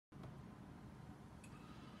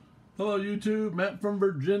Hello YouTube, Matt from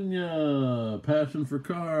Virginia, Passion for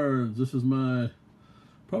Cards. This is my,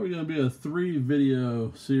 probably going to be a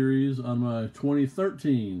 3-video series on my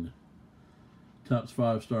 2013 Topps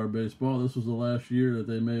 5-Star Baseball. This was the last year that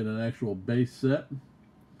they made an actual base set.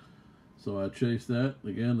 So I chased that.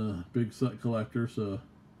 Again, a big set collector. So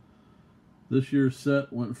this year's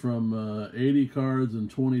set went from 80 cards in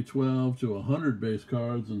 2012 to 100 base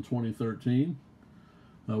cards in 2013.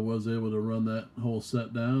 I was able to run that whole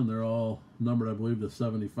set down. They're all numbered, I believe, to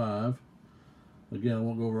 75. Again, I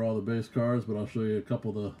won't go over all the base cards, but I'll show you a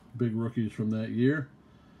couple of the big rookies from that year.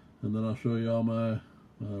 And then I'll show you all my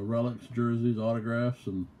relics, jerseys, autographs,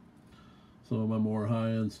 and some of my more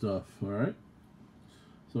high-end stuff. All right?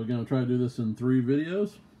 So again, I'll try to do this in 3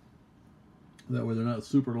 videos. That way they're not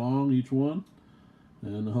super long, each one.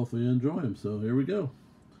 And hopefully you enjoy them. So here we go.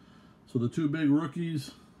 So the 2 big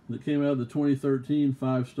rookies that came out of the 2013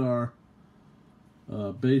 5-Star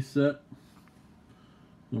base set.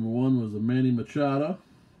 Number 1 was a Manny Machado.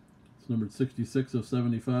 It's numbered 66 of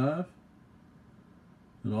 75.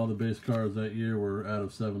 And all the base cards that year were out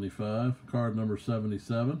of 75. Card number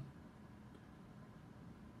 77.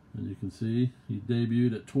 And you can see he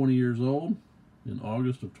debuted at 20 years old in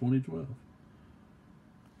August of 2012.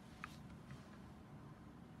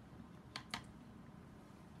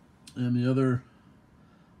 And the other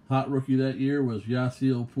hot rookie that year was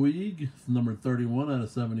Yasiel Puig, numbered 31 out of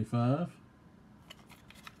 75.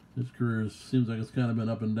 His career seems like it's kind of been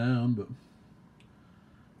up and down, but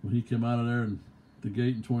when he came out of there in the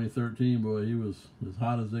gate in 2013, boy, he was as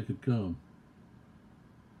hot as they could come.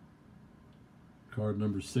 Card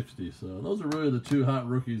number 60. So those are really the 2 hot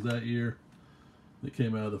rookies that year that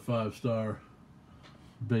came out of the 5-Star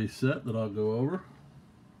base set that I'll go over.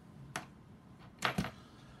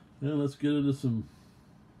 And let's get into some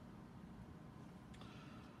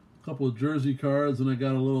couple of jersey cards, and I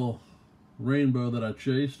got a little rainbow that I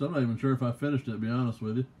chased. I'm not even sure if I finished it, to be honest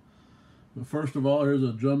with you. But first of all, here's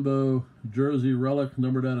a jumbo jersey relic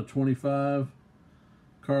numbered out of 25.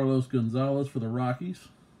 Carlos Gonzalez for the Rockies.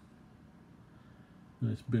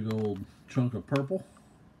 Nice big old chunk of purple.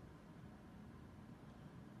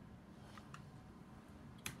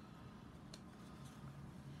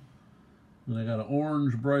 And I got an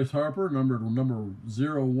orange Bryce Harper, number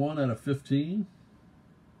 01 out of 15.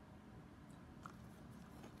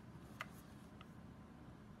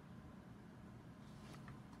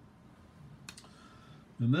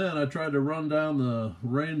 And then I tried to run down the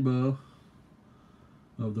rainbow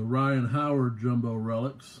of the Ryan Howard jumbo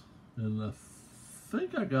relics, and I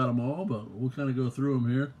think I got them all, but we'll kind of go through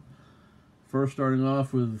them here. First, starting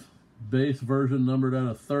off with base version numbered out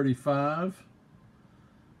of 35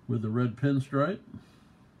 with the red pinstripe.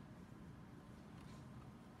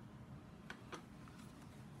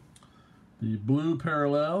 The blue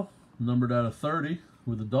parallel numbered out of 30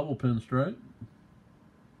 with the double pinstripe.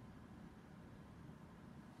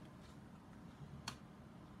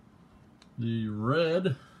 The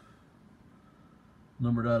red,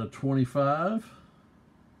 numbered out of 25,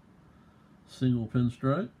 single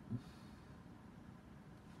pinstripe.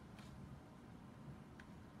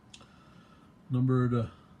 Numbered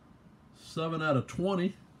 7 out of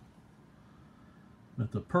 20,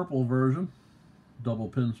 at the purple version, double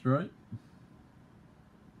pinstripe.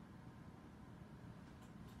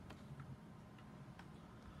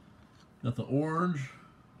 Got the orange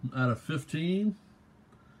out of 15.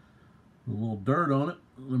 A little dirt on it.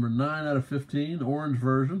 Number 9 out of 15, orange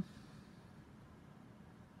version.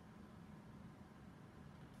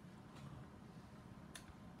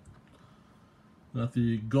 Got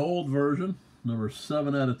the gold version, number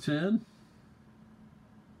 7 out of 10.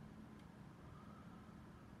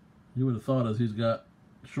 You would have thought as he's got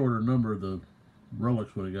shorter number, the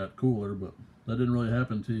relics would have got cooler, but that didn't really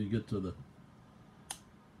happen until you get to the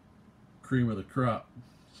cream of the crop.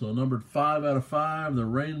 So numbered 5 out of 5, the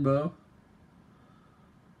rainbow.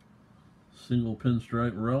 Single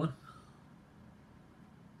pinstripe relic.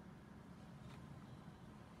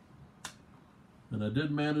 And I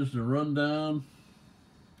did manage to run down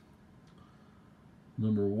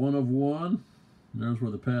number 1 of 1. There's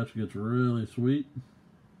where the patch gets really sweet.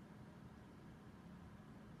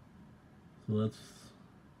 So that's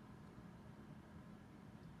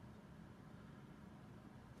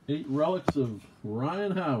 8 relics of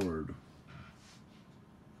Ryan Howard.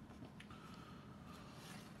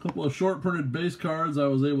 Couple of short printed base cards I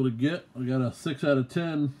was able to get. I got a 6 out of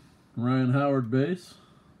 10 Ryan Howard base.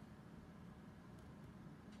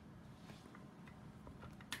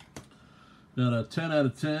 Got a 10 out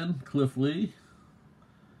of 10 Cliff Lee.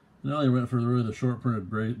 And I only went for really the short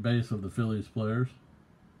printed base of the Phillies players.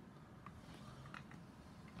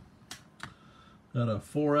 Got a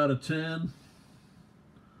 4 out of 10,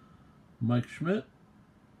 Mike Schmidt.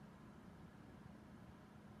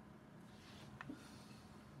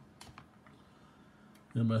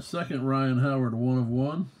 And my second Ryan Howard 1 of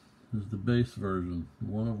 1 is the base version,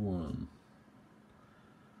 1 of 1.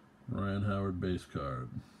 Ryan Howard base card.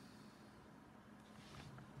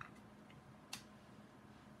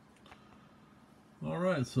 All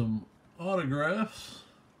right, some autographs.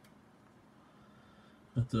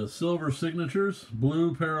 At the Silver Signatures,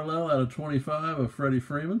 blue parallel out of 25 of Freddie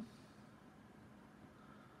Freeman.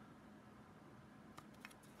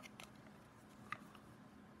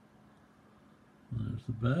 There's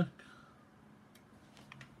the back.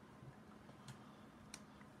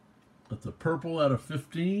 Got the purple out of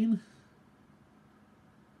 15,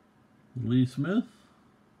 Lee Smith.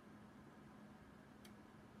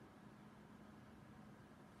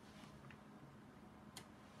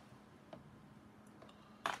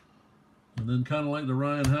 And then, kind of like the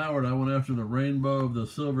Ryan Howard, I went after the rainbow of the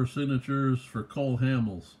Silver Signatures for Cole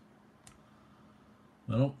Hamels.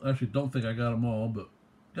 I don't think I got them all, but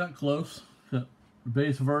got close. Got the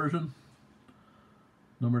base version,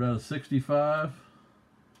 numbered out of 65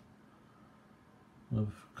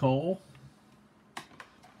 of Cole.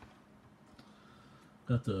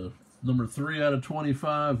 Got the number 3 out of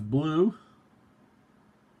 25 blue.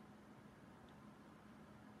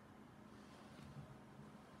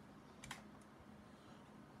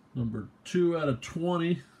 Number 2 out of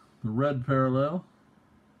 20, the red parallel.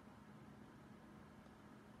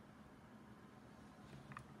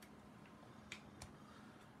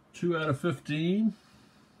 Two out of 15,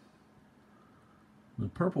 the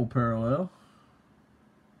purple parallel.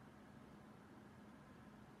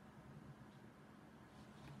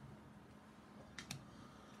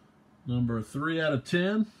 Number 3 out of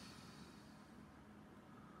 10.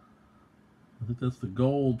 I think that's the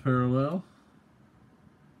gold parallel.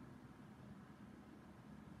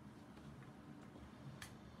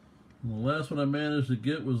 And the last one I managed to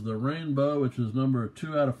get was the rainbow, which is number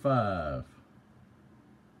 2 out of 5.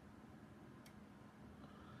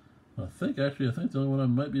 I think the only one I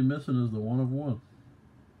might be missing is the 1 of 1.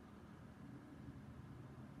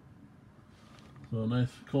 So a nice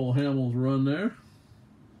Cole Hamels run there.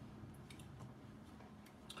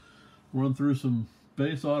 Run through some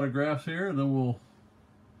base autographs here, and then we'll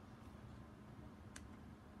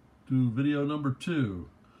do video number 2.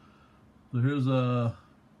 So here's a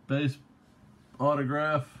base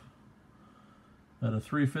autograph at a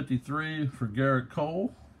 353 for Garrett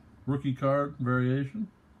Cole, rookie card variation.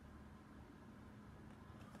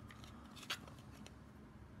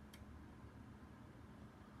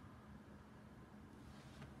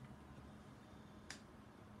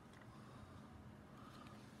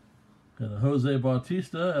 Got a Jose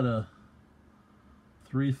Bautista at a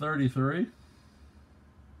 333.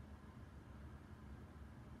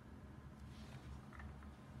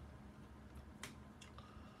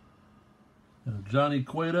 Got a Johnny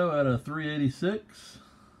Cueto at a 386.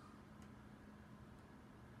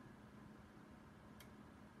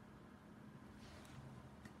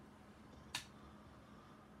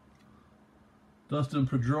 Dustin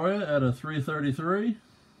Pedroia at a 333.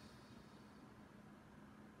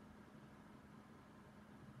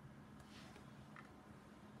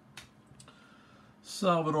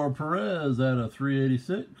 Salvador Perez at a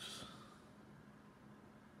 386.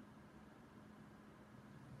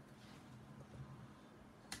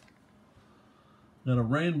 Got a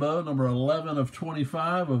rainbow, number 11 of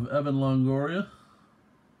 25 of Evan Longoria.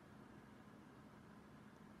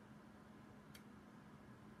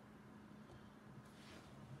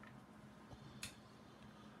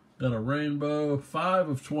 Got a rainbow, 5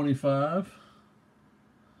 of 25.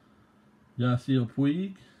 Yasiel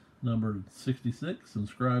Puig, numbered 66,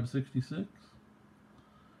 inscribed 66.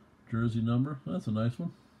 Jersey number, that's a nice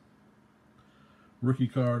one. Rookie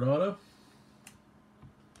card auto.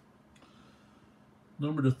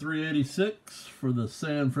 Number to 386 for the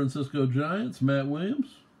San Francisco Giants, Matt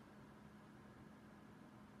Williams.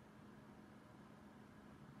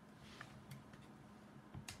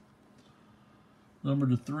 Number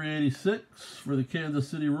to 386 for the Kansas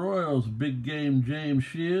City Royals, Big Game James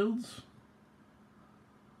Shields.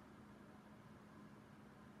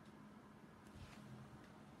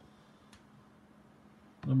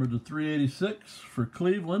 Number to 386 for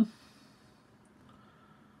Cleveland.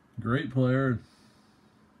 Great player.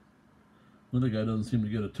 Another guy doesn't seem to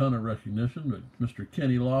get a ton of recognition, but Mr.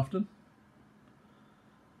 Kenny Lofton.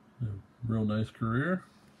 A real nice career.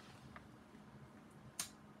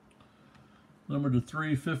 Number to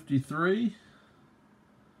 353,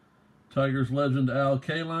 Tigers legend Al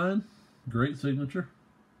Kaline. Great signature.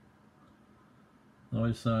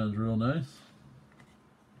 Always signs real nice.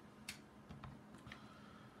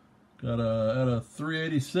 Got at a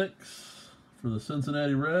 386 for the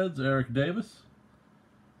Cincinnati Reds, Eric Davis.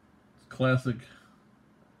 Classic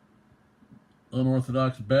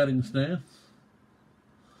unorthodox batting stance.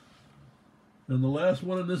 And the last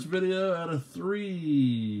one in this video at a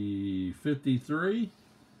 353,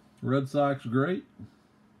 Red Sox great,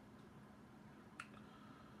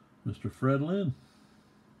 Mr. Fred Lynn.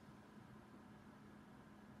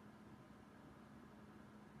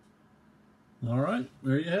 All right,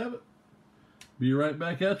 there you have it. Be right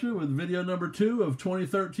back at you with video number 2 of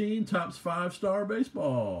 2013 Topps 5-Star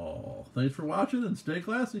Baseball. Thanks for watching and stay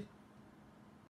classy.